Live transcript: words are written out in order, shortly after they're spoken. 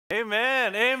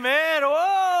Amen. Amen.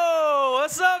 Whoa.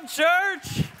 What's up,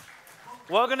 church?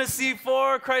 Welcome to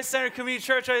C4 Christ Centered Community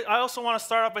Church. I also want to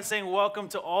start off by saying welcome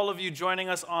to all of you joining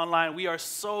us online. We are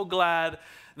so glad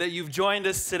that you've joined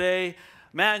us today.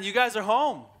 Man, you guys are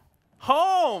home.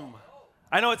 Home.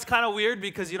 I know it's kind of weird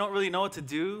because you don't really know what to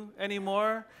do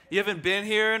anymore. You haven't been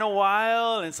here in a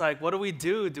while, and it's like, what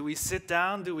do? Do we sit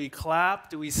down? Do we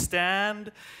clap? Do we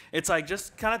stand? It's like,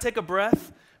 just kind of take a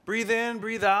breath. Breathe in,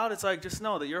 breathe out. It's like, just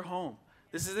know that you're home.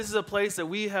 This is a place that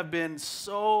we have been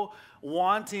so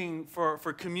wanting for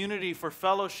community, for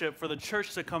fellowship, for the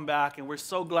church to come back, and we're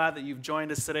so glad that you've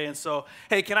joined us today. And so,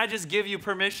 hey, can I just give you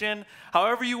permission?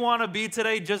 However you want to be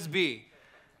today, just be.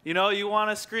 You know, you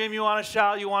want to scream, you want to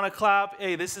shout, you want to clap.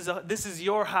 Hey, this is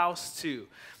your house too.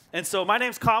 And so my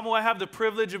name's Kamu. I have the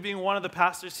privilege of being one of the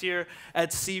pastors here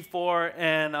at C4,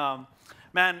 and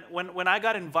man, when I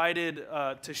got invited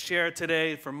to share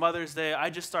today for Mother's Day, I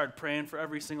just started praying for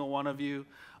every single one of you.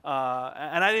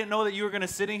 And I didn't know that you were going to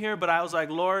sit in here, but I was like,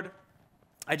 Lord,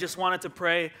 I just wanted to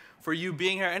pray for you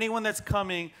being here. Anyone that's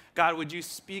coming, God, would you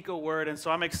speak a word? And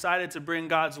so I'm excited to bring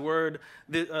God's word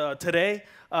today.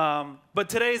 But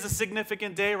today is a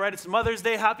significant day, right? It's Mother's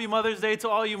Day. Happy Mother's Day to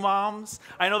all you moms.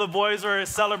 I know the boys are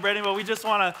celebrating, but we just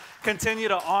want to continue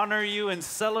to honor you and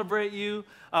celebrate you.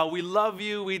 We love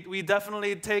you. We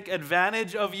definitely take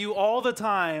advantage of you all the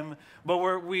time, but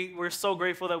we're so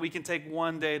grateful that we can take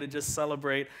one day to just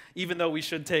celebrate, even though we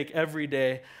should take every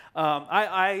day.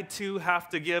 I too have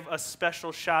to give a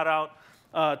special shout out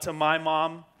to my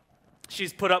mom.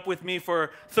 She's put up with me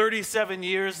for 37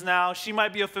 years now. She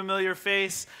might be a familiar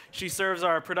face. She serves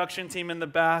our production team in the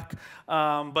back.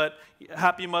 But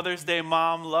happy Mother's Day,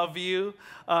 Mom. Love you.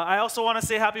 I also want to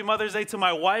say happy Mother's Day to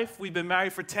my wife. We've been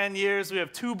married for 10 years. We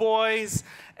have 2 boys.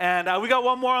 And we got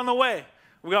one more on the way.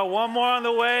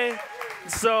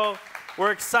 So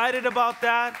we're excited about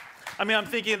that. I mean, I'm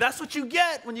thinking that's what you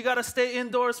get when you got to stay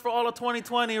indoors for all of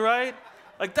 2020, right?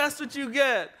 Like, that's what you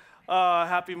get.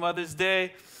 Happy Mother's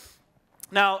Day.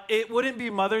 Now, it wouldn't be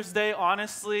Mother's Day,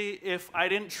 honestly, if I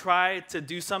didn't try to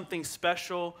do something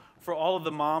special for all of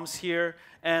the moms here.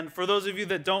 And for those of you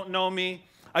that don't know me,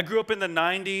 I grew up in the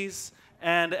 90s,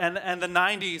 and the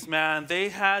 90s, man, they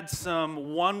had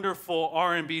some wonderful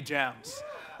R&B jams.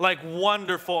 Like,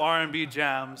 wonderful R&B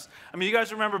jams. I mean, you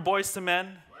guys remember Boyz II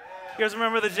Men? You guys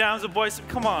remember the jams of Boyz II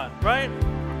Men? Come on, right?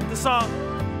 The song,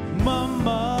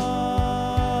 Mama,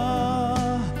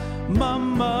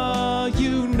 Mama,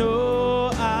 you know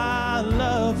I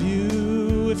love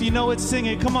you. If you know it, sing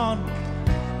it. Come on.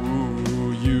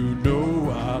 Ooh, you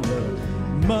know I love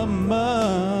you.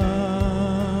 Mama,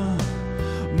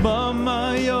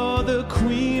 Mama, you're the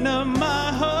queen of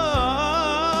my heart.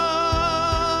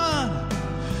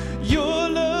 Your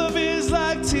love is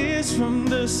like tears from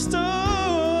the stone.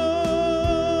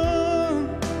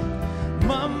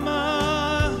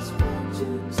 Mama,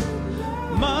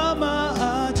 Mama,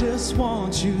 I just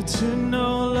want you to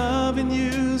know loving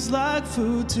you's like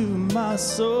food to my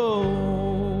soul.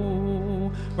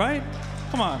 Right?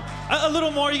 Come on. A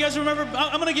little more. You guys remember?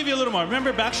 I'm going to give you a little more.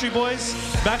 Remember Backstreet Boys?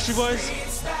 Backstreet Boys?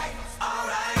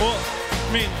 Well,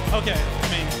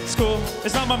 it's cool.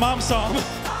 It's not my mom's song.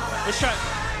 Let's try it.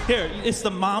 Here, it's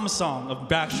the mom song of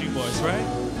Backstreet Boys, right?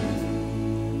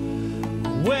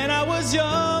 When I was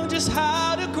young, just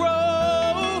how to grow.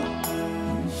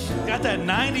 Got that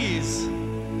 90s.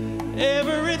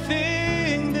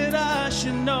 Everything that I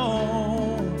should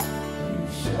know.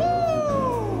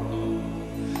 Woo!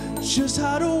 Just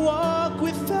how to walk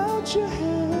without your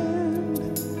hand.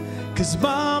 'Cause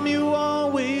Mom, you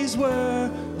always were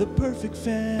the perfect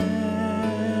fan.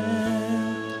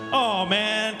 Oh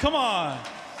man, come on.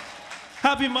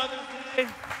 Happy Mother's Day.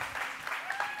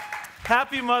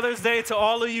 Happy Mother's Day to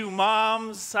all of you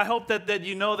moms. I hope that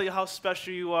you know how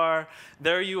special you are.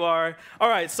 There you are. All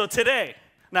right, so today,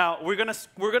 now we're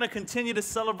gonna continue to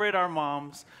celebrate our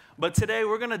moms, but today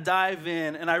we're gonna dive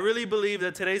in, and I really believe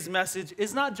that today's message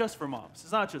is not just for moms.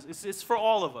 It's for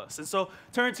all of us. And so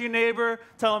turn to your neighbor,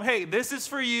 tell them, hey, this is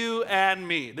for you and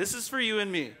me. This is for you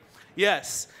and me.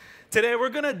 Yes. Today we're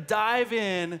gonna dive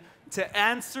in to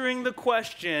answering the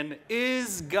question,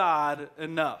 is God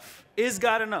enough? Is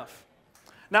God enough?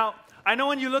 Now, I know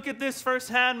when you look at this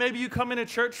firsthand, maybe you come into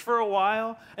church for a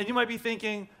while, and you might be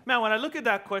thinking, man, when I look at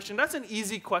that question, that's an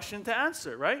easy question to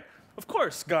answer, right? Of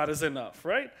course, God is enough,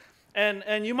 right?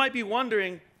 And you might be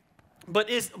wondering, but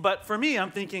for me,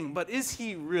 I'm thinking, but is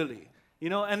he really? You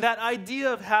know, and that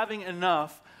idea of having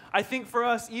enough, I think for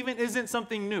us even isn't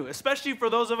something new, especially for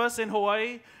those of us in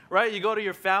Hawaii, right? You go to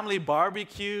your family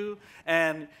barbecue,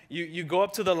 and you go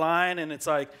up to the line, and it's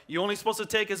like, you're only supposed to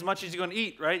take as much as you're going to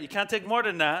eat, right? You can't take more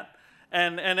than that.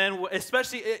 And then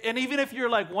especially, and even if you're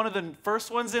like one of the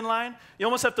first ones in line, you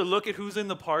almost have to look at who's in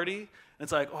the party. And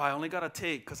it's like, oh, I only got to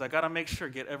take because I got to make sure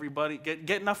get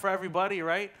enough for everybody,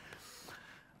 right?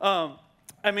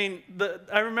 I mean,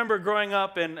 I remember growing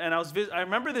up and I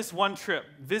remember this one trip,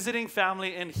 visiting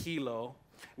family in Hilo.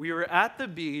 We were at the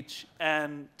beach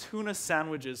and tuna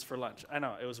sandwiches for lunch. I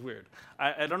know, it was weird.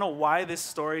 I don't know why this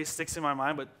story sticks in my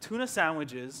mind, but tuna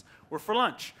sandwiches were for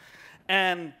lunch.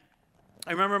 And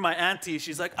I remember my auntie,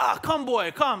 she's like, come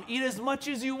boy, come, eat as much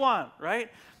as you want,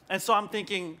 right? And so I'm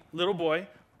thinking, little boy,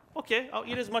 okay, I'll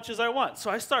eat as much as I want. So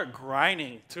I start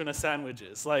grinding tuna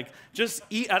sandwiches, like just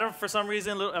eat, for some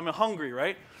reason, I'm hungry,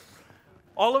 right?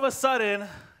 All of a sudden,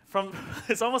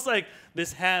 it's almost like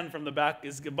this hand from the back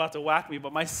is about to whack me,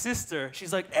 but my sister,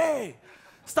 she's like, hey,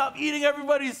 stop eating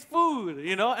everybody's food,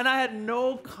 you know? And I had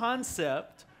no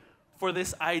concept for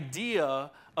this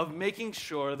idea of making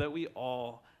sure that we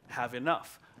all have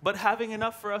enough. But having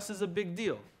enough for us is a big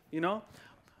deal, you know?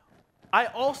 I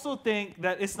also think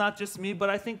that it's not just me, but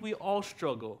I think we all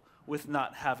struggle with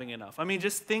not having enough. I mean,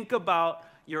 just think about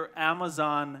your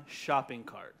Amazon shopping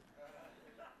cart.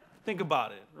 Think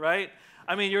about it, right?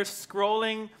 I mean, you're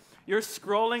scrolling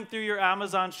through your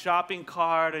Amazon shopping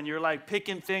cart and you're like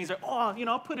picking things, like, oh, you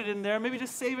know, I'll put it in there, maybe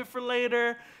just save it for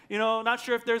later. You know, not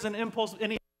sure if there's any impulse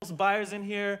buyers in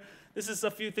here. This is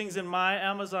a few things in my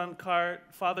Amazon cart.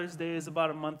 Father's Day is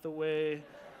about a month away.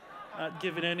 Not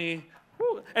giving any.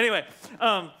 Woo. Anyway,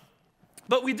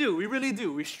 but we really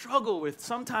do. We struggle with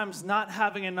sometimes not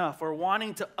having enough or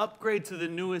wanting to upgrade to the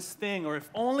newest thing, or if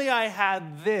only I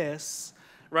had this,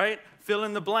 right? Fill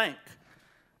in the blank.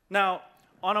 Now,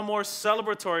 on a more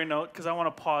celebratory note, because I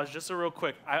want to pause just real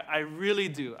quick, I really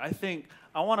do. I think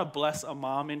I want to bless a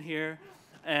mom in here.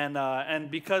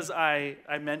 And because I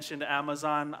mentioned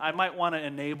Amazon, I might want to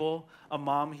enable a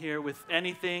mom here with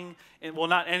anything, well,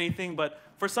 not anything, but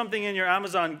for something in your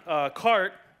Amazon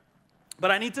cart. But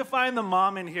I need to find the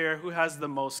mom in here who has the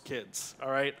most kids,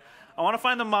 all right? I want to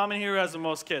find the mom in here who has the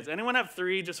most kids. Anyone have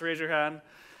 3? Just raise your hand.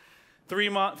 3,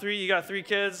 you got 3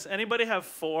 kids? Anybody have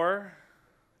 4?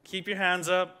 Keep your hands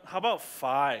up. How about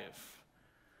 5?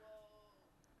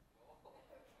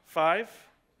 5?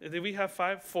 Did we have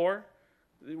 5? 4?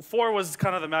 4 was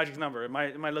kind of the magic number. Am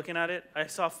I looking at it? I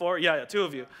saw 4. Yeah, 2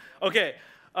 of you. Okay.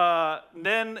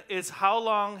 Then it's how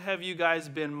long have you guys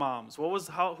been moms?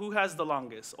 Who has the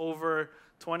longest? Over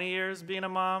 20 years being a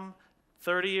mom?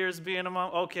 30 years being a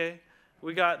mom? Okay.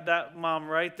 We got that mom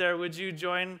right there. Would you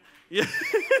join? Yeah.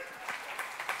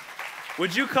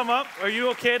 Would you come up? Are you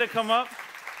okay to come up?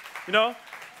 You know?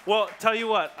 Well, tell you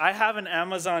what. I have an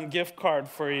Amazon gift card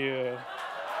for you.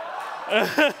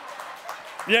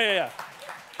 Yeah.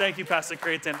 Thank you, Pastor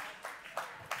Creighton.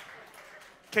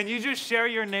 Can you just share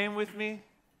your name with me?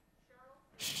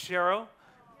 Cheryl.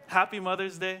 Happy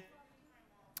Mother's Day.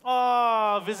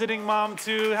 Oh, visiting mom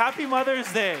too. Happy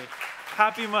Mother's Day.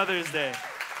 Happy Mother's Day.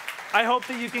 I hope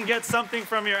that you can get something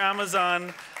from your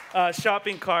Amazon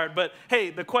shopping cart. But hey,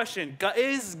 the question,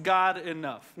 is God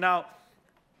enough? Now,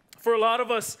 for a lot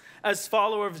of us as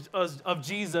followers of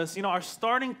Jesus, you know, our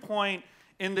starting point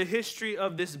in the history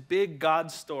of this big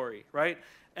God story, right?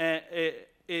 It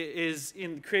is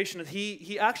in creation.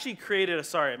 He actually created us.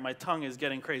 Sorry, my tongue is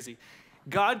getting crazy.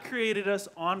 God created us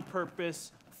on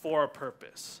purpose for a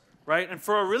purpose, right? And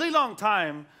for a really long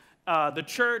time, the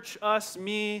church, us,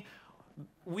 me,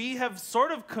 we have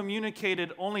sort of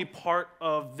communicated only part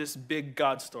of this big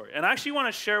God story. And I actually want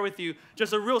to share with you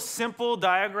just a real simple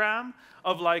diagram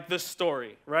of like the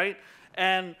story, right?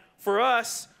 And for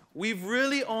us, we've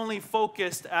really only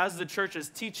focused, as the church is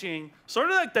teaching, sort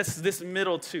of like this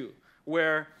middle two,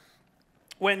 where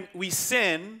when we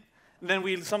sin, then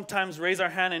we sometimes raise our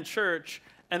hand in church,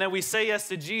 and then we say yes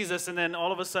to Jesus, and then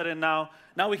all of a sudden now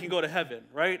we can go to heaven,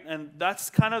 right? And that's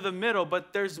kind of the middle,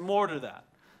 but there's more to that.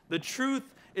 The truth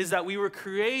is that we were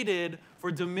created for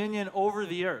dominion over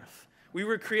the earth. We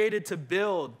were created to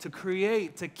build, to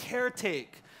create, to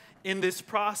caretake in this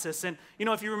process. And, you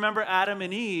know, if you remember Adam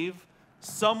and Eve,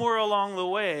 somewhere along the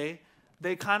way,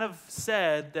 they kind of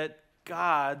said that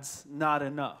God's not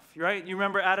enough, right? You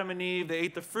remember Adam and Eve, they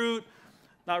ate the fruit,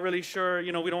 not really sure,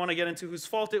 you know, we don't want to get into whose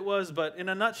fault it was, but in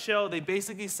a nutshell, they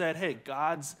basically said, hey,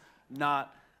 God's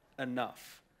not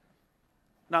enough.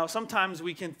 Now, sometimes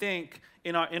we can think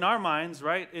in our minds,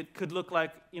 right, it could look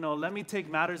like, you know, let me take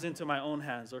matters into my own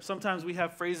hands. Or sometimes we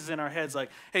have phrases in our heads like,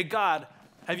 hey, God,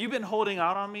 have you been holding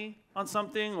out on me on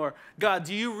something? Or, God,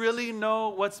 do you really know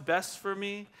what's best for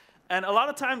me? And a lot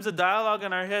of times the dialogue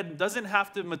in our head doesn't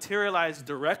have to materialize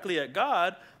directly at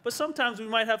God, but sometimes we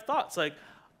might have thoughts like,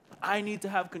 I need to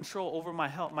have control over my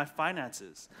health, my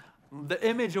finances. The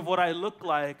image of what I look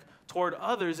like toward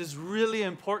others is really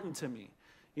important to me.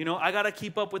 You know, I got to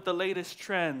keep up with the latest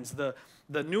trends, the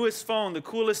newest phone, the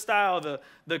coolest style,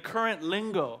 the current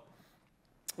lingo.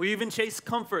 We even chase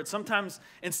comfort. Sometimes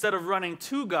instead of running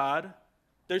to God,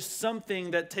 there's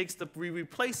something that we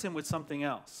replace him with something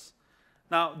else.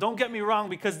 Now, don't get me wrong,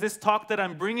 because this talk that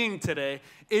I'm bringing today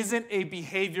isn't a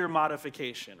behavior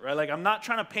modification, right? Like, I'm not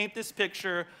trying to paint this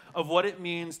picture of what it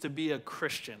means to be a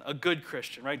Christian, a good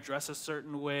Christian, right? Dress a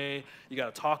certain way, you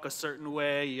got to talk a certain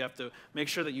way, you have to make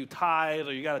sure that you tithe,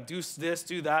 or you got to do this,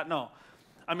 do that. No.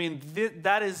 I mean,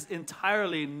 that is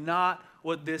entirely not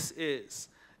what this is.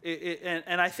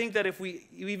 And I think that if we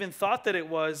even thought that it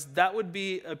was, that would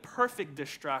be a perfect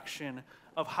distraction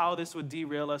of how this would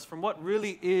derail us from what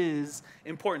really is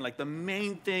important. Like, the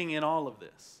main thing in all of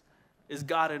this is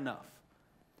God enough.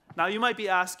 Now, you might be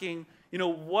asking, you know,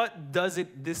 what does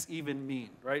this even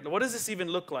mean, right? What does this even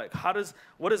look like?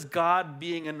 What does God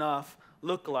being enough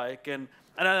look like? And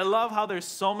I love how there's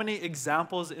so many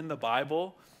examples in the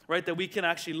Bible, right, that we can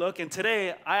actually look. And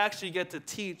today, I actually get to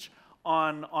teach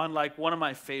on like one of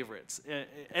my favorites.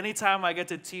 Anytime I get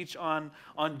to teach on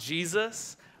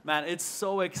Jesus, man, it's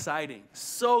so exciting,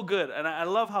 so good. And I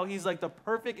love how he's like the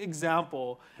perfect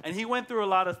example. And he went through a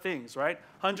lot of things, right?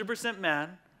 100%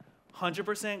 man,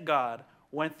 100% God,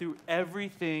 went through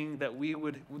everything that we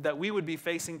would be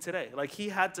facing today. Like, he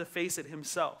had to face it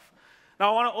himself.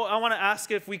 Now, I want to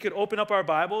ask if we could open up our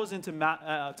Bibles into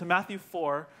to Matthew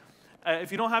 4.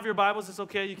 If you don't have your Bibles, it's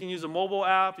okay. You can use a mobile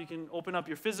app. You can open up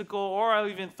your physical, or I'll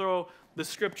even throw the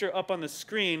scripture up on the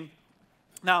screen.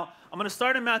 Now, I'm going to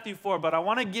start in Matthew 4, but I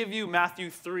want to give you Matthew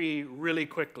 3 really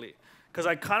quickly, because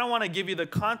I kind of want to give you the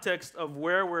context of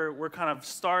where we're kind of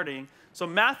starting. So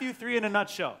Matthew 3 in a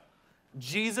nutshell.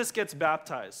 Jesus gets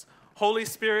baptized. Holy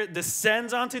Spirit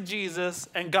descends onto Jesus,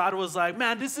 and God was like,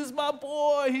 man, this is my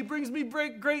boy. He brings me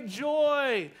great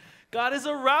joy. God is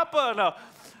a rapper. No,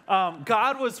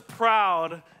 God was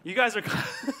proud. You guys are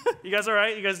you guys all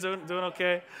right? You guys doing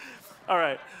okay? All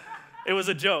right. It was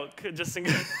a joke. Just in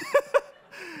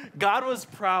God was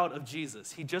proud of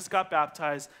Jesus. He just got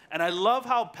baptized. And I love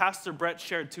how Pastor Brett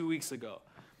shared 2 weeks ago,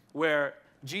 where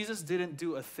Jesus didn't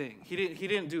do a thing. He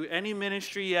didn't do any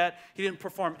ministry yet. He didn't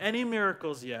perform any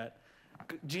miracles yet.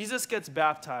 Jesus gets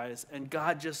baptized, and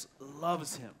God just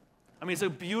loves him. I mean, it's a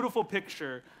beautiful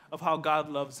picture of how God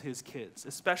loves his kids,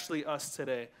 especially us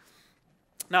today.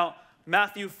 Now,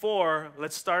 Matthew 4,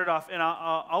 let's start it off, and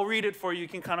I'll read it for you. You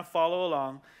can kind of follow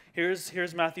along.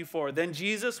 Here's Matthew 4. Then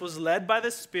Jesus was led by the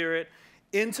Spirit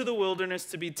into the wilderness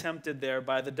to be tempted there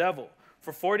by the devil.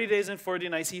 For 40 days and 40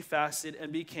 nights he fasted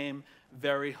and became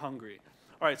very hungry.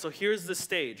 All right, so here's the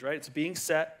stage, right? It's being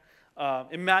set.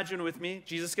 Imagine with me,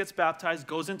 Jesus gets baptized,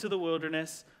 goes into the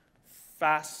wilderness,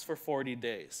 fasts for 40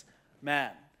 days.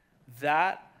 Man,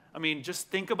 just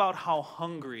think about how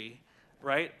hungry,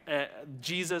 right,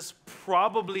 Jesus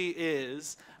probably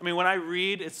is. I mean, when I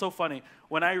read, it's so funny.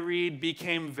 When I read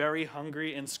became very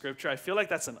hungry in Scripture, I feel like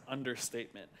that's an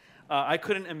understatement. I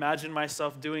couldn't imagine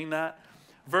myself doing that.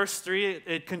 Verse 3,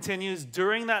 it continues,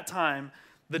 during that time,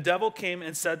 the devil came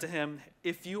and said to him,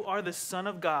 if you are the Son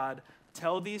of God,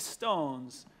 tell these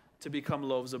stones to become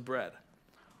loaves of bread.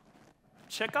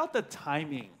 Check out the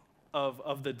timing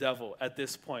of the devil at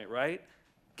this point, right?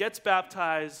 Gets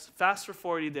baptized, fasts for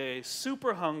 40 days,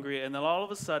 super hungry, and then all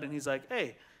of a sudden he's like,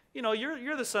 hey, you know,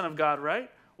 you're the Son of God, right?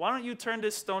 Why don't you turn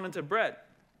this stone into bread?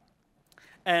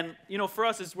 And, you know, for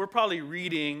us, we're probably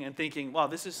reading and thinking, wow,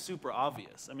 this is super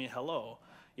obvious. I mean, hello.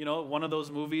 You know, one of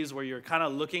those movies where you're kind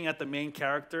of looking at the main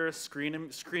character,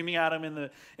 screaming at him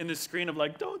in the screen of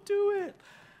like, don't do it.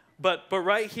 But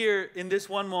right here, in this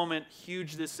one moment,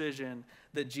 huge decision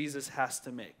that Jesus has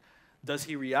to make. Does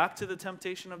he react to the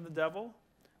temptation of the devil?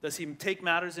 Does he take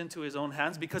matters into his own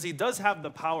hands? Because he does have the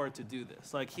power to do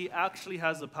this. Like, he actually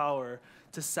has the power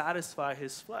to satisfy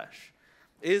his flesh.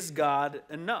 Is God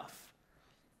enough?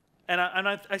 And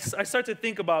I start to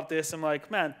think about this. I'm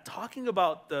like, man, talking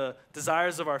about the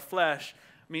desires of our flesh,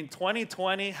 I mean,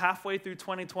 2020, halfway through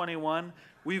 2021,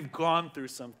 we've gone through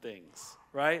some things,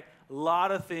 right? A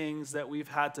lot of things that we've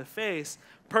had to face.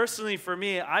 Personally, for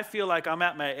me, I feel like I'm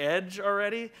at my edge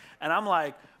already, and I'm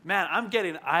like, man, I'm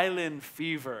getting island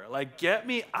fever. Like, get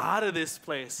me out of this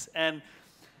place. And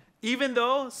even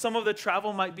though some of the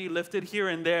travel might be lifted here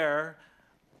and there,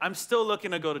 I'm still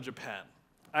looking to go to Japan.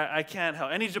 I can't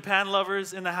help. Any Japan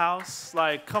lovers in the house?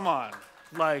 Like, come on.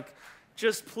 Like,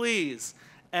 just please.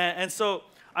 And so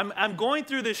I'm going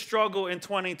through this struggle in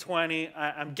 2020.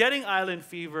 I'm getting island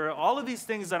fever, all of these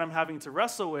things that I'm having to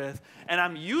wrestle with, and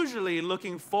I'm usually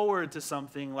looking forward to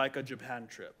something like a Japan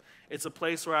trip. It's a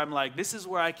place where I'm like, this is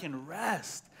where I can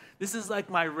rest. This is like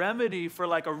my remedy for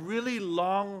like a really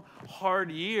long,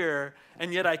 hard year,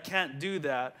 and yet I can't do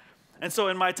that. And so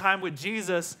in my time with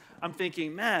Jesus, I'm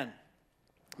thinking, man,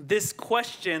 this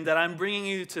question that I'm bringing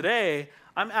you today,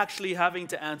 I'm actually having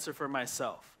to answer for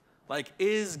myself. Like,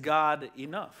 is God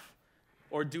enough?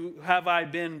 Or have I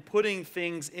been putting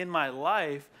things in my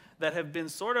life that have been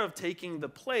sort of taking the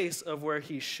place of where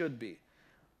he should be?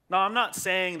 Now, I'm not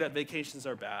saying that vacations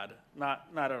are bad, not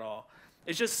at all.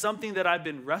 It's just something that I've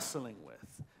been wrestling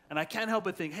with. And I can't help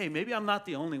but think, hey, maybe I'm not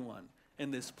the only one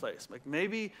in this place. Like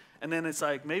maybe, and then it's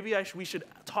like, maybe we should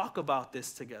talk about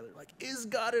this together. Like, is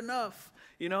God enough?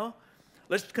 You know?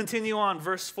 Let's continue on,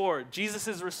 verse 4.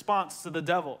 Jesus' response to the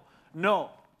devil. No,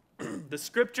 the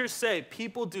scriptures say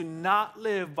people do not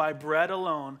live by bread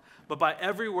alone, but by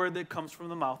every word that comes from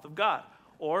the mouth of God.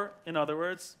 Or, in other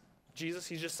words, Jesus,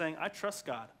 he's just saying, I trust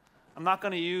God. I'm not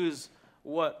going to use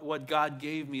what God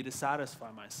gave me to satisfy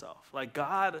myself. Like,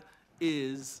 God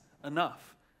is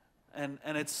enough. And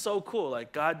it's so cool.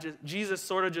 Like, Jesus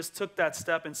sort of just took that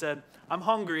step and said, I'm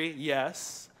hungry,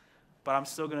 yes, but I'm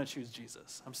still going to choose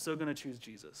Jesus. I'm still going to choose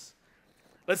Jesus.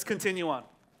 Let's continue on.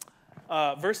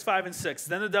 Verse 5 and 6.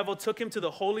 Then the devil took him to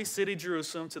the holy city,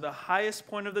 Jerusalem, to the highest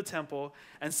point of the temple,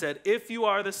 and said, if you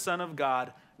are the Son of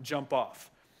God, jump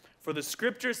off. For the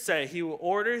scriptures say he will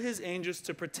order his angels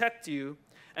to protect you,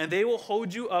 and they will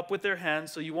hold you up with their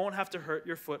hands so you won't have to hurt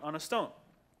your foot on a stone.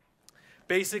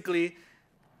 Basically,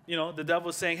 you know, the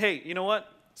devil's saying, hey, you know what?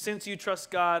 Since you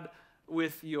trust God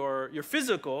with your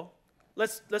physical,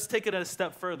 let's take it a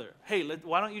step further. Hey,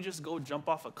 why don't you just go jump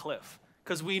off a cliff?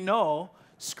 Because we know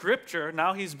Scripture,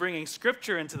 now he's bringing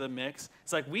Scripture into the mix.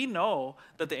 It's like we know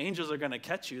that the angels are going to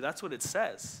catch you. That's what it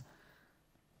says.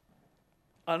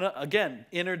 Again,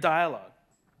 inner dialogue,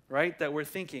 right? That we're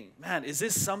thinking, man, is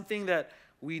this something that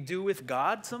we do with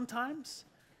God sometimes,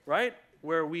 right?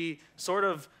 Where we sort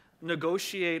of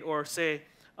negotiate or say,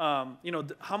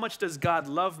 how much does God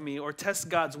love me, or test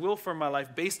God's will for my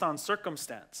life based on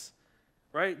circumstance,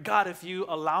 right? God, if you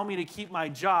allow me to keep my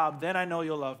job, then I know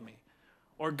you'll love me.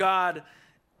 Or God,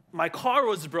 my car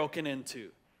was broken into.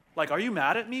 Like, are you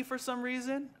mad at me for some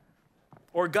reason?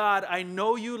 Or God, I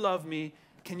know you love me.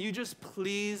 Can you just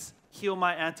please heal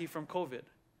my auntie from COVID?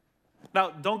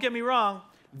 Now, don't get me wrong.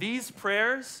 These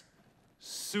prayers,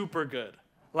 super good.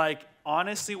 Like,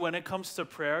 honestly, when it comes to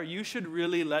prayer, you should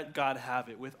really let God have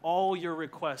it with all your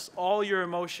requests, all your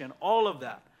emotion, all of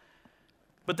that.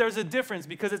 But there's a difference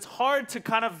because it's hard to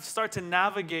kind of start to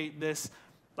navigate this,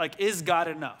 like, is God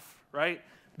enough, right?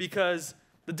 Because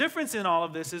the difference in all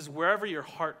of this is wherever your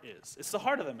heart is. It's the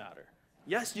heart of the matter.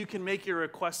 Yes, you can make your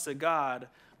requests to God,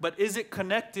 but is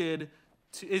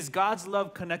God's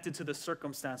love connected to the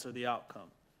circumstance or the outcome?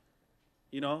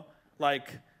 You know, like,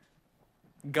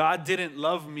 God didn't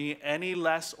love me any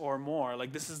less or more.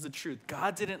 Like, this is the truth.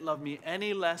 God didn't love me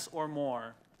any less or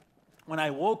more when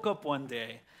I woke up one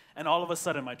day and all of a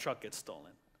sudden my truck gets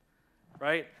stolen,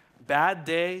 right? Bad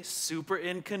day, super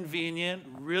inconvenient,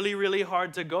 really, really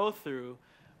hard to go through,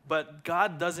 but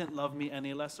God doesn't love me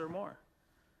any less or more.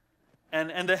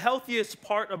 And the healthiest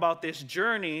part about this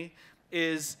journey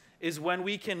is when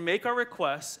we can make our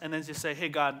requests and then just say, hey,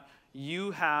 God,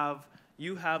 you have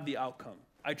the outcome.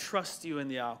 I trust you in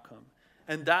the outcome.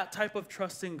 And that type of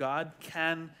trust in God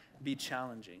can be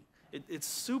challenging. It's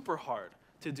super hard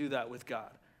to do that with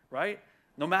God, right?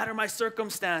 No matter my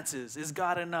circumstances, is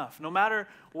God enough? No matter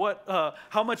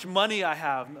how much money I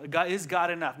have, is God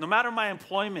enough? No matter my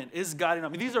employment, is God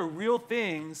enough? I mean, these are real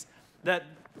things that,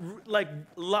 like,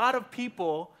 a lot of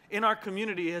people in our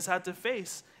community has had to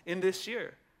face in this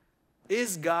year.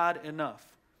 Is God enough?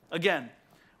 Again,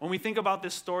 when we think about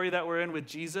this story that we're in with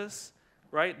Jesus,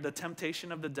 right, the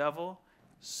temptation of the devil,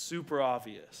 super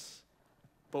obvious.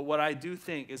 But what I do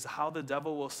think is how the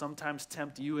devil will sometimes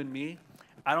tempt you and me,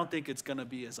 I don't think it's going to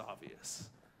be as obvious.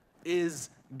 Is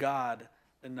God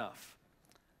enough?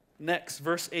 Next,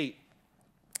 verse 8.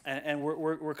 And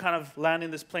we're kind of landing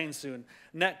this plane soon.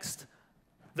 Next,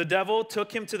 the devil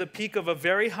took him to the peak of a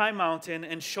very high mountain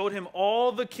and showed him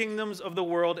all the kingdoms of the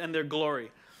world and their glory.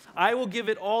 I will give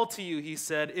it all to you, he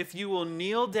said, if you will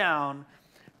kneel down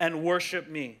and worship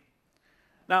me.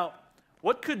 Now,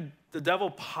 what could the devil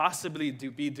possibly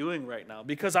be doing right now?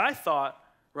 Because I thought,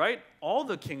 right, all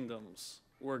the kingdoms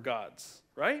were God's,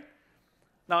 right?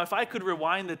 Now, if I could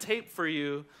rewind the tape for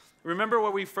you, remember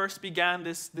where we first began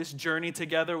this journey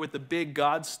together with the big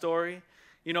God story?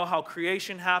 You know how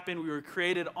creation happened. We were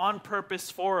created on purpose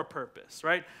for a purpose,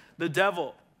 right? The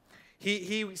devil,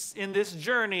 he in this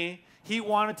journey, he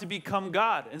wanted to become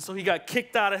God. And so he got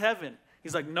kicked out of heaven.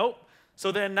 He's like, nope.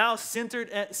 So then now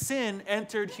sin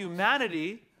entered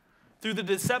humanity, through the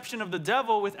deception of the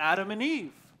devil with Adam and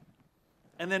Eve.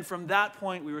 And then from that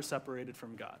point, we were separated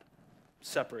from God.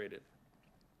 Separated.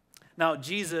 Now,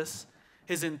 Jesus,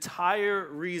 his entire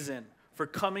reason for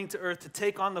coming to earth to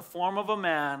take on the form of a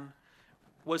man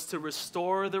was to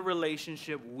restore the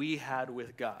relationship we had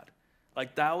with God.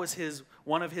 Like that was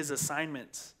one of his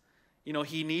assignments. You know,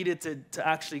 he needed to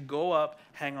actually go up,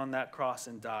 hang on that cross,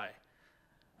 and die.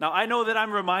 Now, I know that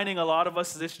I'm reminding a lot of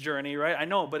us this journey, right? I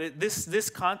know, but this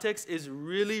context is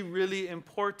really, really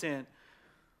important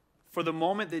for the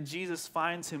moment that Jesus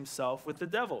finds himself with the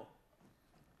devil.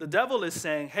 The devil is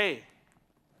saying, hey,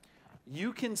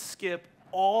 you can skip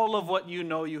all of what you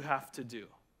know you have to do.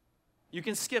 You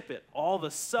can skip it. All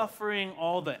the suffering,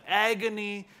 all the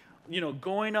agony,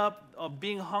 going up,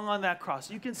 being hung on that cross.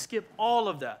 You can skip all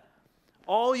of that.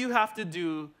 All you have to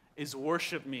do is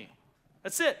worship me.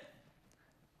 That's it.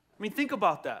 I mean, think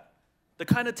about that. The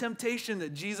kind of temptation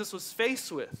that Jesus was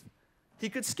faced with. He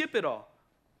could skip it all.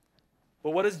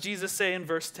 But what does Jesus say in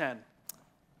verse 10?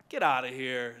 Get out of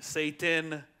here,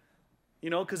 Satan.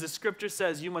 Because the scripture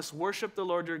says you must worship the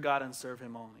Lord your God and serve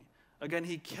him only. Again,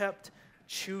 he kept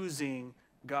choosing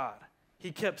God.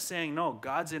 He kept saying, no,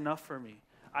 God's enough for me.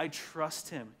 I trust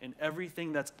him in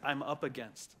everything that I'm up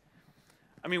against.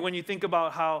 I mean, when you think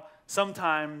about how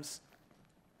sometimes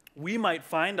we might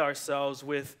find ourselves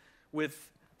with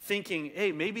thinking,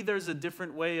 hey, maybe there's a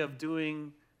different way of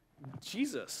doing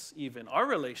Jesus, even our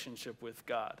relationship with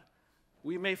God.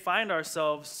 We may find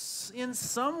ourselves in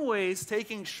some ways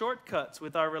taking shortcuts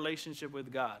with our relationship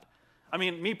with God. I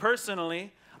mean, me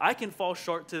personally, I can fall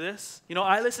short to this.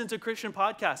 I listen to Christian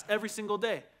podcasts every single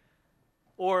day.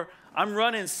 Or I'm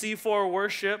running C4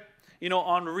 worship,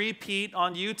 on repeat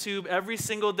on YouTube every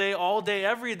single day, all day,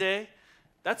 every day.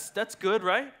 That's good,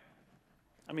 right?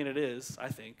 I mean, it is, I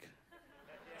think.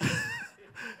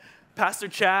 Pastor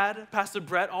Chad, Pastor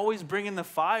Brett, always bringing the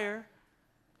fire.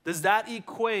 Does that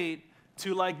equate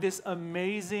to like this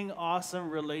amazing, awesome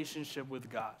relationship with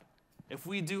God? If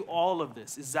we do all of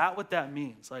this, is that what that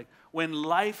means? Like when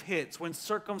life hits, when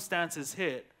circumstances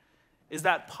hit, is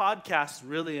that podcast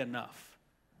really enough?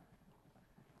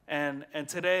 And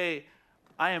today,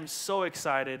 I am so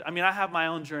excited. I mean, I have my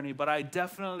own journey, but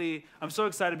I'm so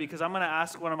excited because I'm going to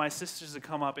ask one of my sisters to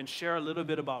come up and share a little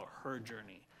bit about her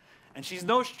journey. And she's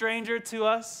no stranger to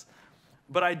us,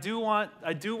 but I do want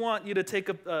you to take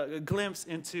a glimpse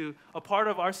into a part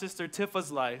of our sister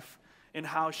Tifa's life and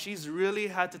how she's really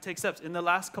had to take steps in the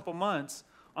last couple months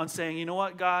on saying, you know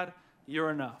what, God, you're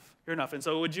enough. You're enough. And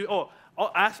so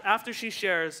after she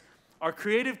shares, our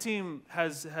creative team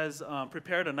has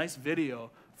prepared a nice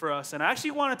video for us. And I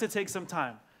actually wanted to take some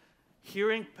time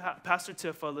hearing Pastor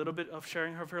Tifa, a little bit of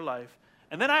sharing of her life.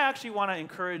 And then I actually want to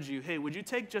encourage you, hey, would you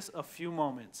take just a few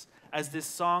moments as this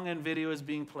song and video is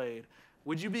being played?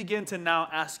 Would you begin to now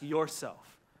ask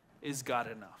yourself, is God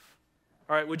enough?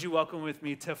 All right, would you welcome with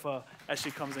me Tifa as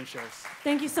she comes and shares?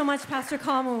 Thank you so much, Pastor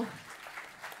Kamu.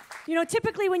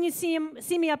 Typically when you see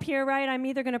me up here, right, I'm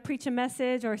either going to preach a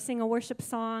message or sing a worship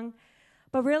song.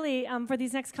 But really, for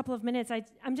these next couple of minutes,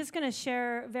 I'm just going to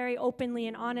share very openly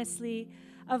and honestly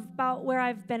about where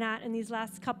I've been at in these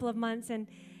last couple of months. And,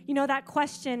 that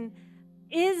question,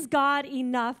 is God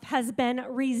enough, has been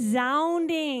a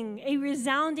resounding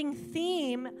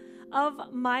theme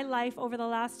of my life over the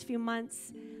last few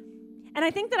months. And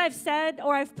I think that I've said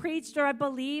or I've preached or I've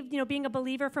believed, being a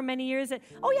believer for many years, that,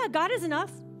 oh yeah, God is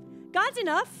enough. God's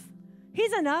enough.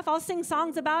 He's enough. I'll sing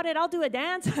songs about it. I'll do a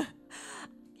dance.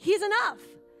 He's enough.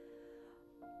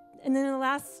 And then in the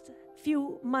last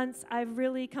few months, I've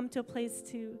really come to a place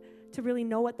to really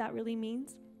know what that really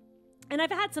means. And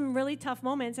I've had some really tough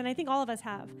moments, and I think all of us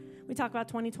have. We talk about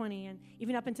 2020 and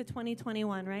even up into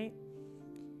 2021, right?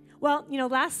 Well,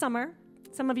 last summer,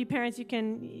 some of you parents,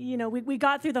 we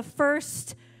got through the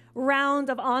first round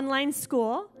of online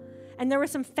school, and there were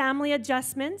some family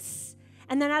adjustments.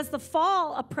 And then as the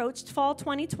fall approached, fall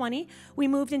 2020, we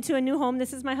moved into a new home.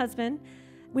 This is my husband.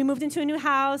 We moved into a new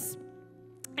house,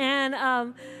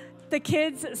 and the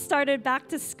kids started back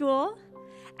to school.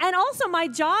 And also my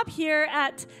job here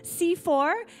at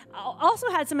C4 also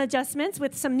had some adjustments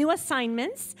with some new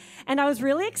assignments. And I was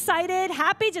really excited,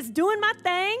 happy, just doing my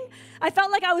thing. I felt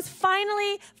like I was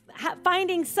finally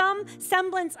finding some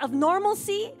semblance of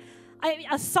normalcy,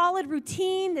 a solid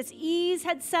routine, this ease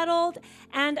had settled,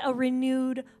 and a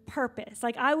renewed purpose.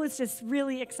 Like I was just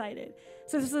really excited.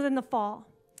 So this was in the fall.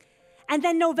 And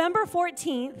then November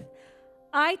 14th,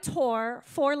 I tore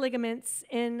 4 ligaments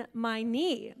in my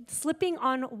knee, slipping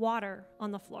on water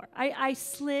on the floor. I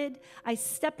slid, I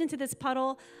stepped into this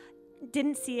puddle,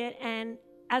 didn't see it, and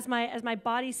as my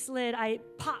body slid, I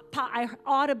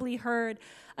audibly heard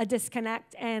a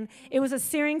disconnect, and it was a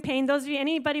searing pain. Those of you,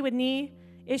 anybody with knee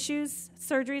issues,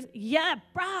 surgeries? Yeah,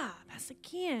 Pastor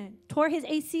Kian tore his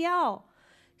ACL.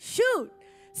 Shoot.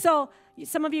 So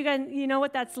some of you guys, you know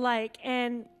what that's like.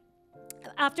 And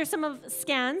after some of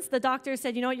scans, the doctor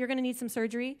said, you know what, you're going to need some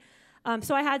surgery.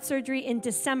 So I had surgery in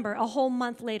December, a whole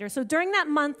month later. So during that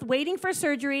month, waiting for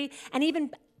surgery, and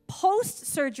even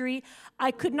post-surgery,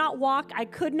 I could not walk, I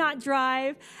could not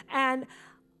drive, and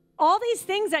all these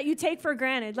things that you take for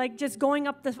granted, like just going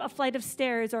up a flight of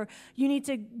stairs, or you need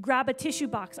to grab a tissue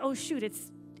box. Oh, shoot,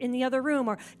 it's in the other room,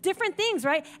 or different things,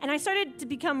 right? And I started to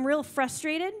become real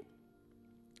frustrated.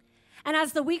 And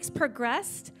as the weeks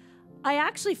progressed, I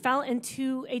actually fell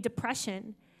into a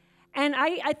depression. And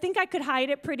I think I could hide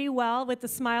it pretty well with a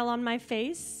smile on my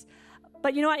face.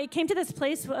 But you know what? It came to this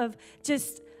place of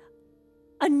just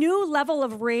a new level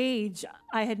of rage.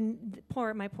 My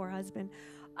poor husband.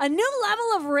 A new level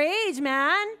of rage,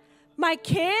 man. My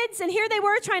kids, and here they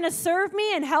were trying to serve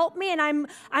me and help me, and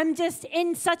I'm just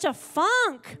in such a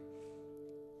funk.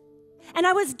 And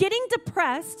I was getting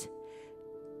depressed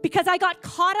because I got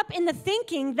caught up in the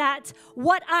thinking that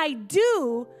what I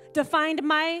do defined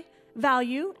my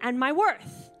value and my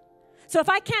worth. So if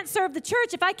I can't serve the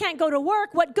church, if I can't go to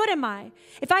work, what good am I?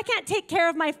 If I can't take care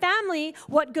of my family,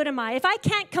 what good am I? If I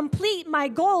can't complete my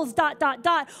goals, ...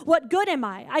 what good am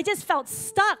I? I just felt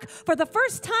stuck for the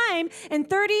first time in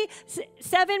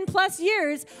 37 plus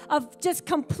years of just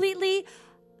completely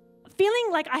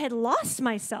feeling like I had lost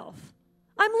myself.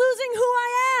 I'm losing who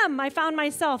I am. I found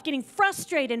myself getting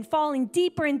frustrated and falling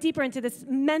deeper and deeper into this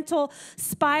mental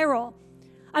spiral.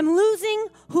 I'm losing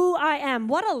who I am.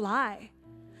 What a lie.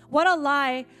 What a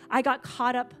lie I got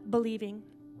caught up believing.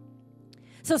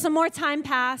 So some more time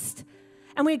passed,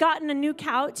 and we got in a new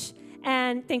couch,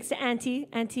 and thanks to Auntie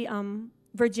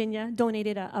Virginia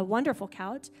donated a wonderful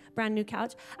couch, brand new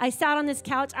couch. I sat on this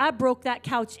couch. I broke that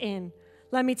couch in.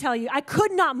 Let me tell you, I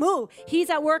could not move. He's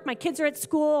at work, my kids are at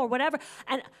school or whatever,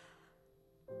 and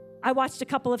I watched a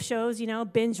couple of shows,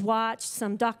 binge watched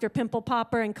some Dr. Pimple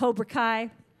Popper and Cobra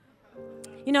Kai,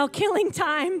 killing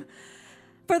time.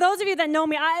 For those of you that know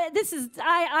me,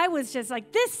 I was just like,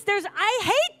 I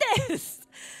hate this.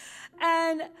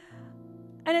 And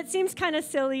it seems kind of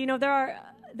silly, there are,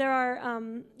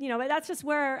 but that's just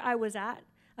where I was at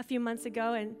a few months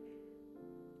ago.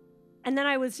 And then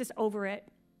I was just over it.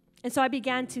 And so I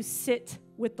began to sit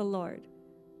with the Lord,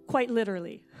 quite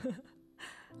literally.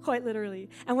 Quite literally.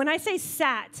 And when I say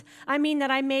sat, I mean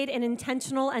that I made an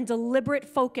intentional and deliberate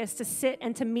focus to sit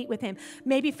and to meet with him.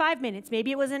 Maybe 5 minutes, maybe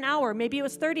it was an hour, maybe it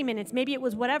was 30 minutes, maybe it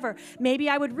was whatever. Maybe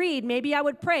I would read, maybe I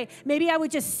would pray, maybe I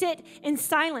would just sit in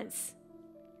silence.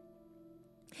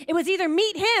 It was either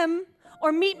meet him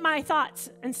or meet my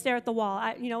thoughts and stare at the wall.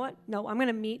 You know what? No, I'm going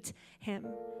to meet him.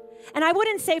 And I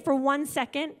wouldn't say for 1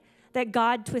 second that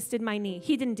God twisted my knee.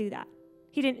 He didn't do that.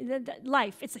 He didn't.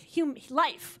 Life, it's a human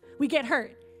life. We get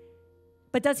hurt.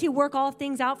 But does he work all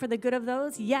things out for the good of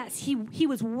those? Yes, he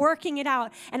was working it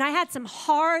out. And I had some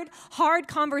hard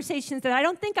conversations that I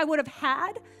don't think I would have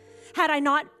had I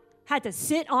not had to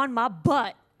sit on my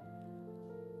butt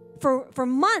for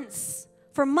months.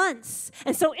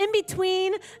 And so in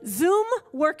between Zoom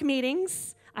work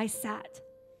meetings, I sat.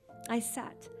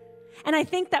 And I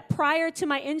think that prior to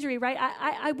my injury, right,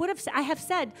 I have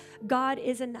said, God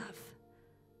is enough.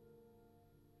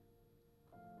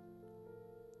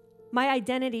 My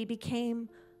identity became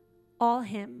all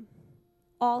him.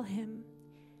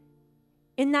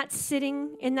 In that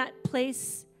sitting, in that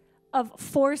place of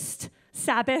forced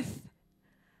Sabbath,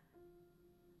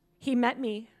 he met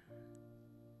me.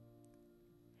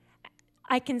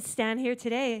 I can stand here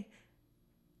today,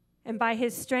 and by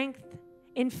his strength,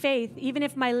 in faith, even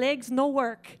if my legs no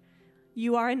work,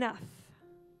 you are enough.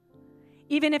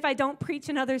 Even if I don't preach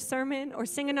another sermon or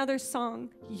sing another song,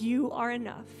 you are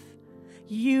enough.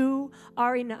 You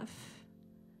are enough.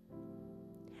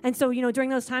 And so, during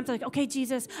those times, I'm like, okay,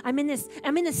 Jesus, I'm in this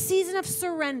season of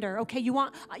surrender. Okay, you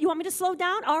want me to slow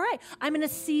down? All right, I'm in a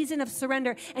season of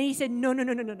surrender. And he said,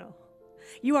 no.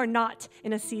 You are not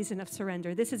in a season of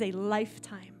surrender. This is a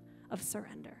lifetime of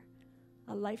surrender.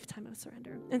 A lifetime of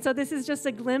surrender. And so this is just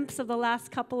a glimpse of the last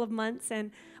couple of months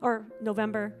or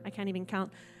November, I can't even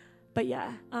count. But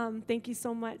yeah, thank you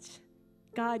so much.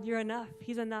 God, you're enough.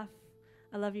 He's enough.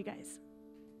 I love you guys.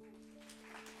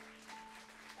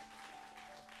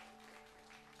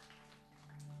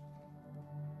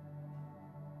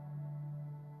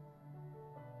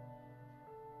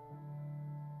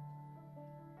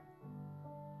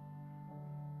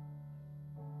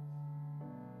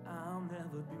 I'll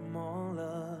never be more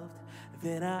loved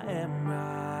than I am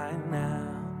right now.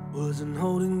 Wasn't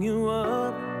holding you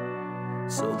up,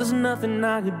 so there's nothing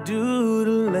I could do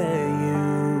to let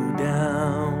you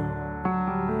down.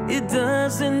 It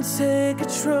doesn't take a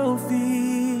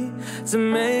trophy to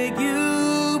make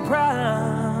you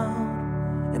proud,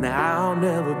 and I'll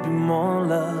never be more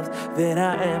loved than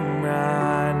I am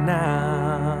right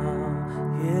now.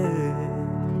 Yeah.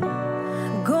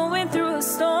 Going through a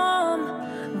storm,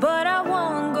 but I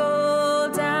won't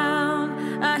go down.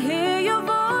 I hear your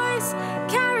voice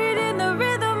carried in the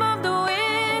rhythm of the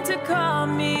wind to call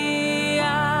me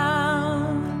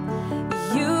out.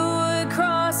 You would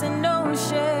cross an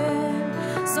ocean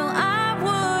so I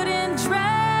wouldn't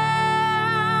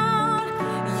drown.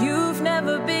 You've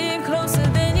never been closer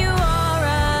than you are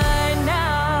right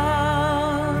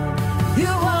now. You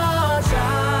are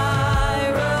Jireh.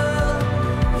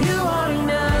 You are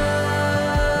enough.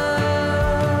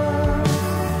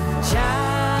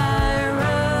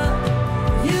 Jireh.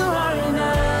 You are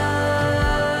enough.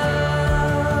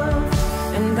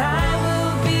 And I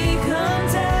will be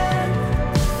content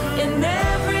in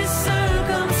every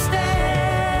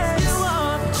circumstance. You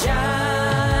are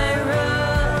Jireh.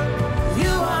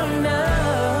 You are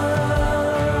enough.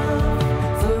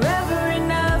 Forever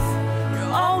enough.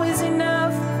 You're always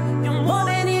enough. You're more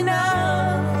than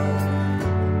enough.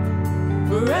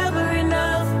 Forever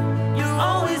enough. You're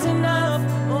always enough.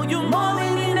 Oh, you're more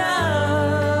than enough.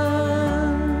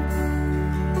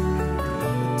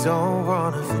 Don't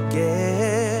wanna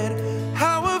forget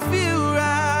how I feel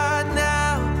right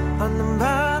now on the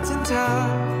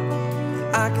mountaintop.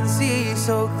 I can see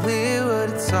so clear what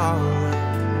it's all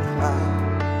about.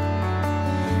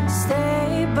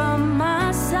 Stay by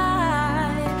my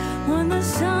side when the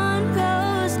sun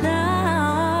goes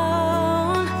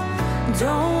down.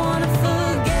 Don't wanna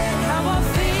forget how I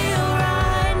feel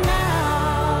right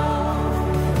now.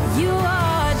 You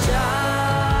are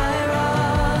Jireh.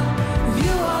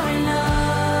 You are enough.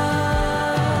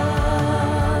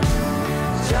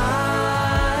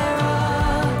 Jireh.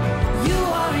 You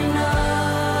are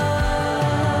enough.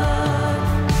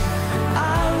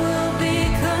 I will be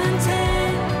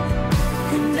content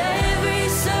in every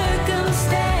circumstance.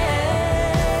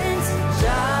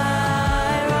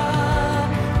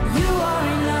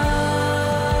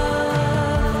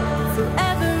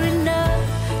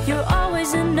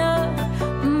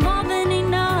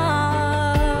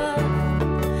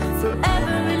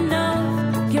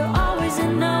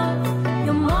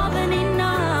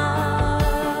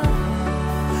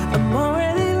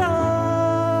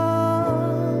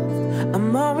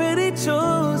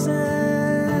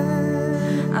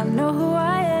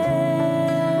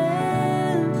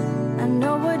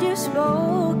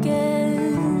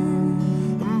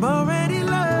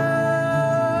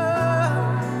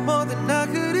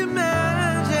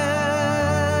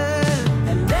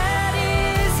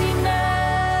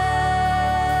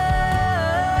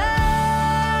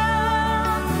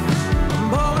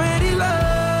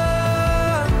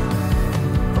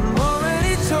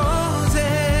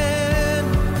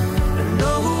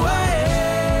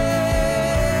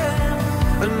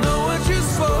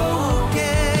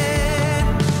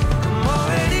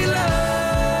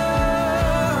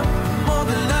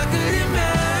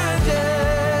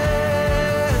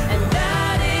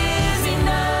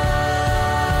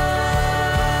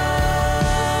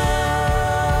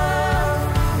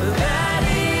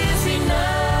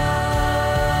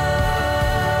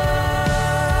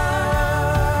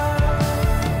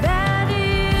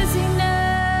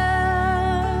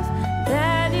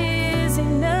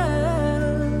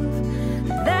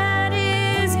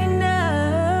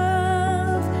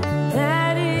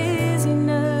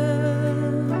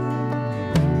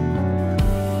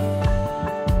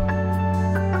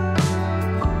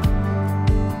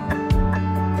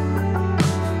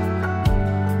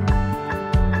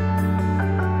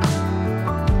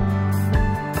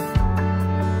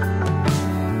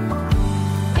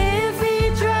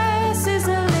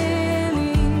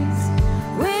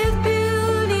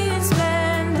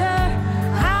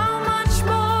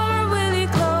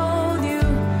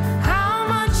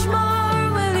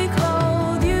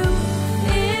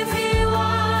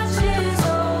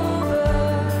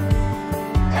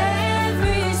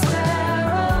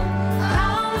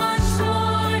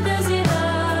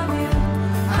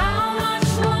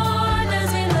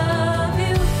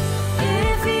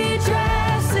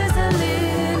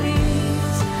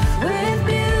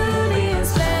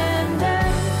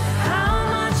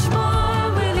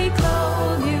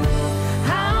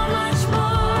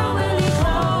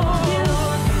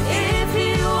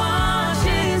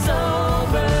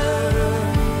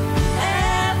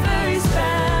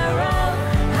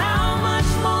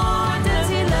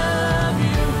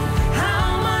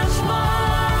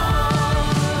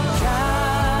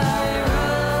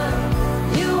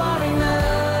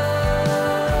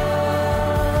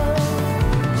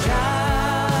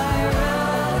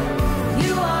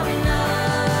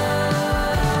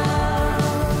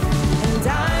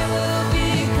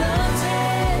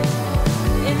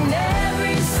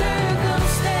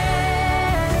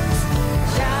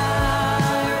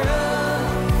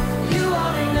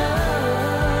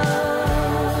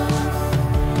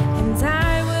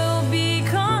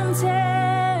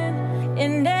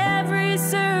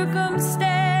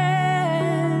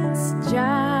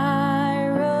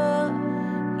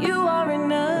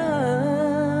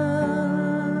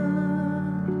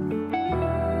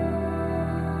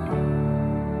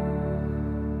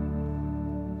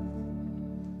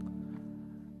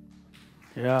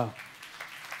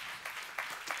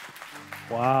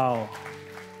 Wow.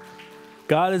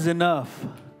 God is enough.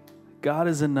 God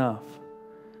is enough.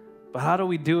 But how do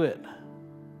we do it?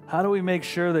 How do we make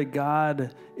sure that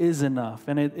God is enough?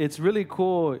 And it's really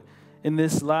cool in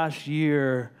this last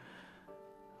year,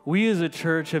 we as a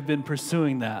church have been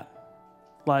pursuing that,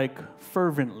 like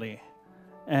fervently.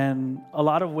 And in a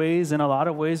lot of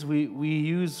ways, we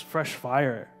use fresh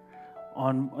fire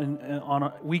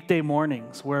on weekday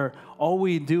mornings where all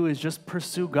we do is just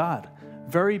pursue God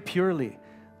very purely.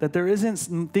 That there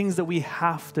isn't things that we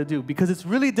have to do, because it's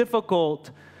really difficult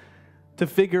to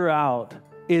figure out,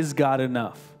 is God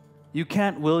enough? You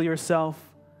can't will yourself.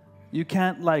 You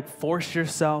can't force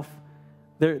yourself.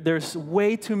 There's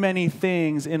way too many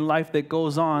things in life that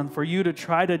goes on for you to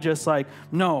try to just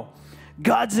no,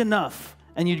 God's enough.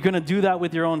 And you're going to do that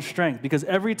with your own strength, because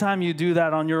every time you do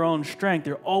that on your own strength,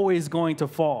 you're always going to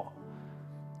fall.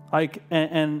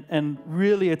 And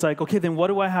really it's okay, then what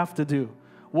do I have to do?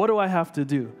 What do I have to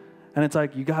do? And it's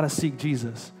you got to seek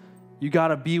Jesus. You got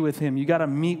to be with him. You got to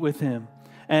meet with him.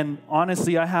 And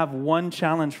honestly, I have one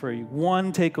challenge for you,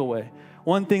 one takeaway,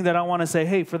 one thing that I want to say,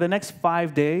 hey, for the next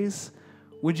 5 days,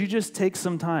 would you just take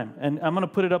some time? And I'm going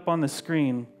to put it up on the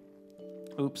screen.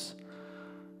 Oops.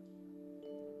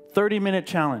 30-minute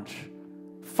challenge.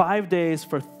 5 days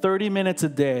for 30 minutes a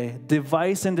day,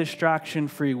 device and distraction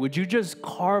free. Would you just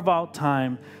carve out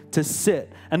time to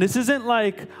sit? And this isn't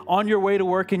on your way to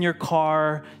work in your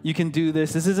car, you can do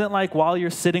this. This isn't while you're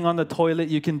sitting on the toilet,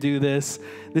 you can do this.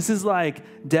 This is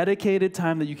dedicated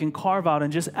time that you can carve out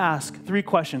and just ask 3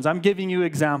 questions. I'm giving you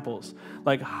examples.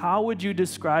 How would you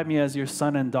describe me as your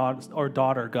son and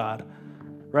daughter, God?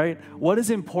 Right? What is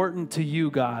important to you,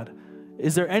 God?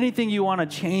 Is there anything you want to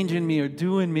change in me or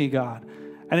do in me, God?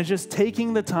 And it's just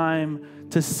taking the time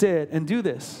to sit and do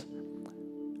this.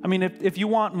 I mean, if you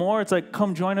want more, it's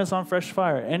come join us on Fresh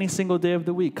Fire any single day of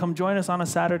the week. Come join us on a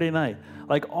Saturday night.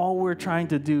 All we're trying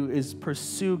to do is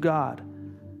pursue God.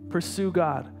 Pursue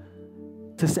God.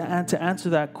 To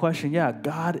answer that question, yeah,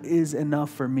 God is enough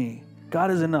for me.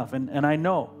 God is enough. And I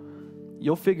know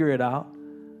you'll figure it out.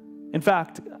 In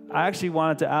fact, I actually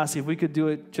wanted to ask if we could do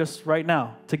it just right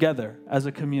now together as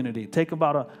a community. Take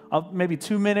about maybe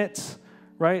 2 minutes,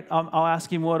 right? I'll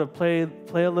ask you more to play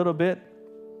a little bit.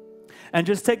 And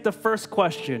just take the first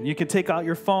question. You can take out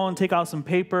your phone, take out some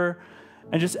paper,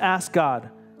 and just ask God.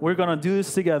 We're going to do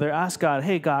this together. Ask God,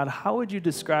 hey, God, how would you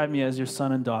describe me as your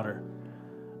son and daughter?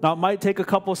 Now, it might take a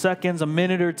couple seconds, a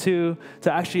minute or two,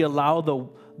 to actually allow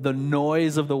the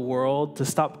noise of the world to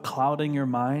stop clouding your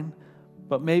mind.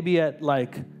 But maybe at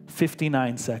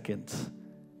 59 seconds,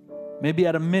 maybe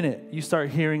at a minute, you start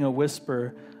hearing a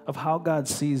whisper of how God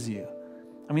sees you.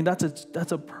 I mean, that's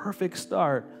a perfect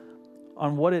start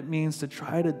on what it means to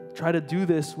try to do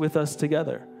this with us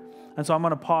together. And so I'm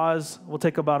going to pause. We'll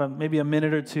take about maybe a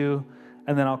minute or two,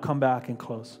 and then I'll come back and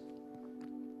close.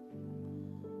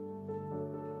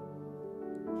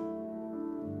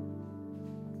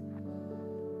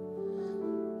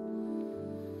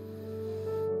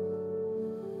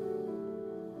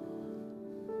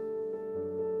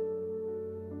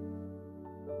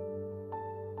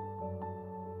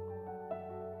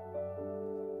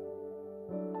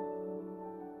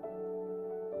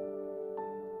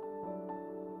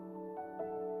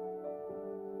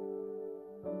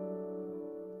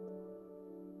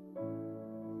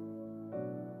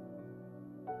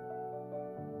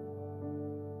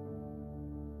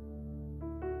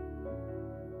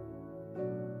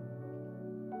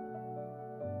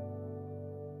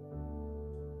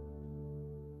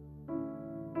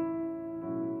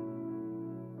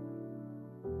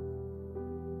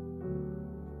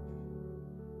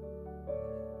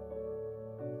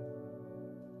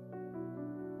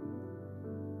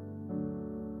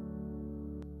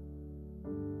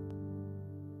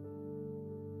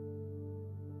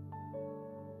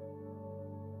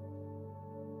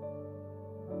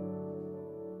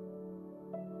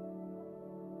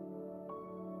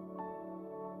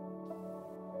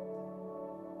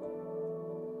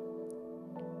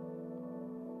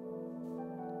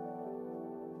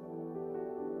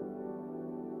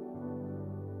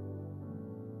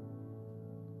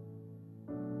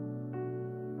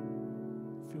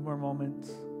 More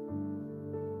moments.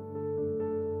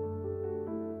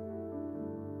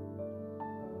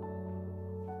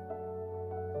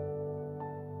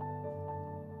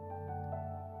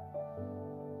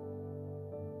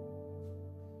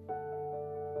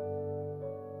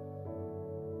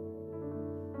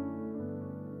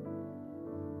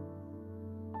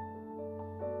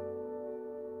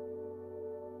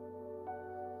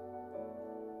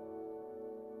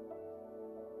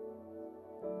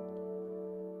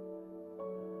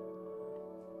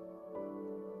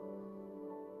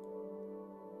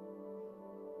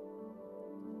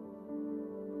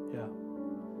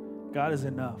 God is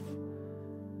enough.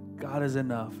 God is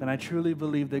enough. And I truly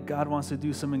believe that God wants to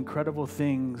do some incredible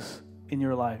things in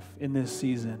your life in this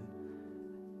season.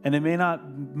 And it may not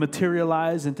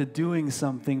materialize into doing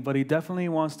something, but He definitely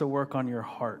wants to work on your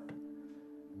heart.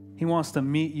 He wants to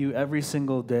meet you every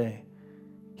single day.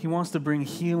 He wants to bring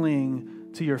healing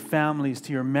to your families,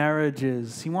 to your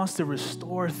marriages. He wants to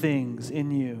restore things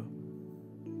in you.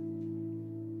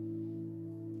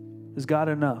 Is God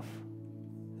enough?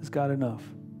 Is God enough?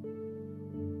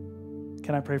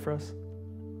 Can I pray for us?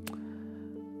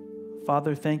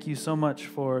 Father, thank you so much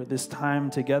for this time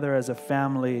together as a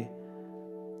family.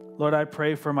 Lord, I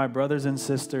pray for my brothers and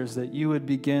sisters that you would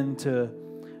begin to,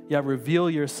 reveal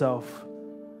yourself.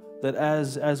 That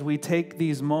as we take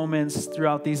these moments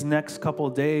throughout these next couple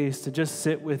days to just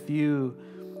sit with you,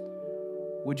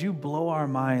 would you blow our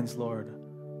minds, Lord,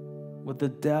 with the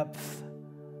depth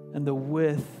and the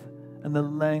width and the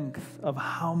length of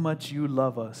how much you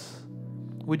love us.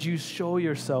 Would you show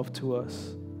yourself to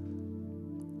us?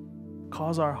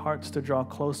 Cause our hearts to draw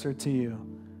closer to you.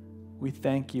 We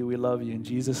thank you. We love you. In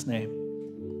Jesus'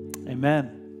 name,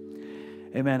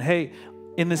 amen. Amen. Hey,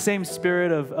 in the same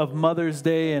spirit of Mother's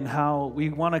Day and how we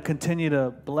want to continue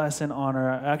to bless and honor,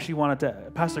 I actually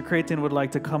Pastor Creighton would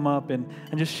like to come up and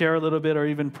just share a little bit or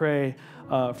even pray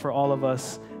for all of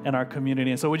us in our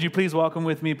community. And so would you please welcome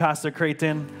with me Pastor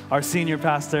Creighton, our senior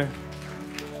pastor.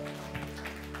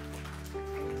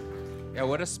 Yeah,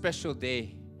 what a special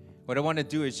day. What I want to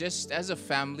do is just as a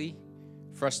family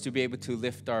for us to be able to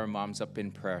lift our moms up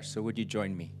in prayer. So would you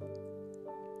join me?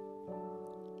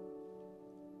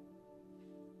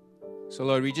 So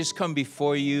Lord, we just come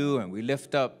before you and we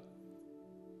lift up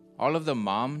all of the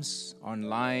moms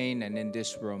online and in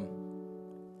this room.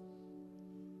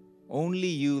 Only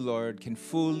you, Lord, can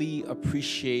fully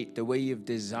appreciate the way you've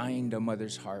designed a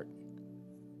mother's heart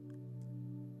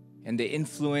and the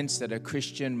influence that a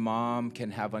Christian mom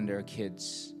can have on their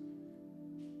kids.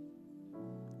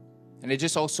 And I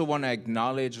just also want to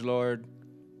acknowledge, Lord,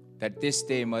 that this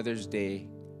day, Mother's Day,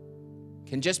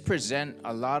 can just present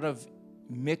a lot of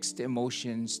mixed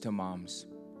emotions to moms.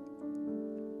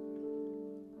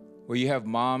 Where you have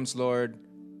moms, Lord,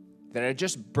 that are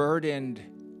just burdened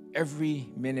every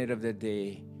minute of the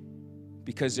day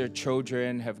because their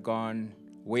children have gone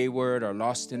wayward or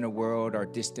lost in the world or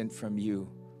distant from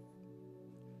you.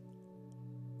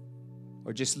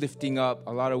 Or just lifting up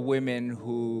a lot of women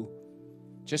who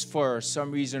just for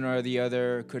some reason or the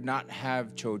other could not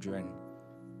have children.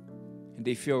 And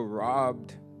they feel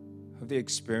robbed of the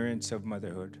experience of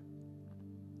motherhood.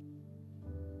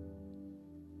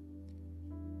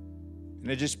 And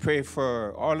I just pray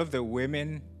for all of the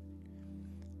women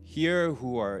here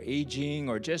who are aging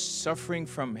or just suffering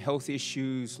from health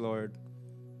issues, Lord.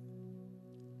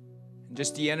 And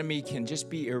just the enemy can just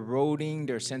be eroding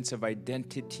their sense of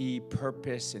identity,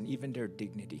 purpose, and even their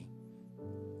dignity.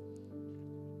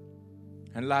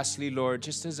 And lastly, Lord,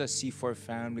 just as a C4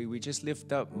 family, we just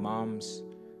lift up moms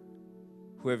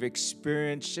who have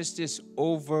experienced just this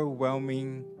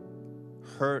overwhelming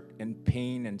hurt and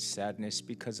pain and sadness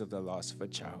because of the loss of a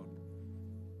child.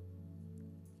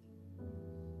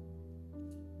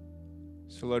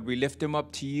 So Lord, we lift them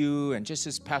up to you, and just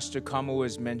as Pastor Kamu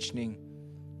was mentioning,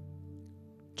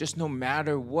 just no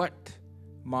matter what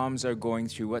moms are going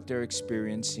through, what they're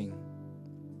experiencing,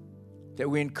 that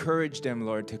we encourage them,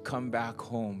 Lord, to come back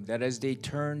home, that as they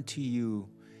turn to you,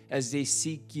 as they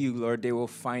seek you, Lord, they will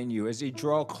find you. As they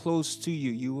draw close to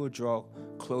you, you will draw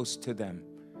close to them.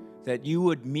 That you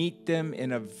would meet them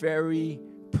in a very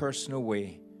personal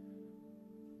way.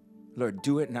 Lord,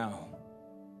 do it now.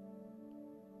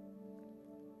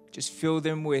 Just fill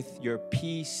them with your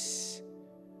peace.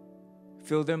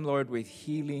 Fill them, Lord, with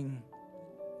healing.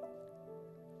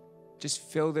 Just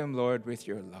fill them, Lord, with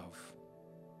your love.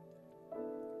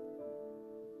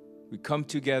 We come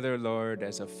together, Lord,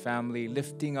 as a family,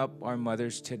 lifting up our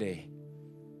mothers today.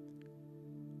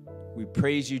 We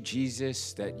praise you,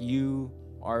 Jesus, that you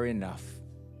are enough.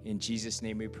 In Jesus'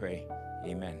 name we pray.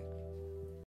 Amen.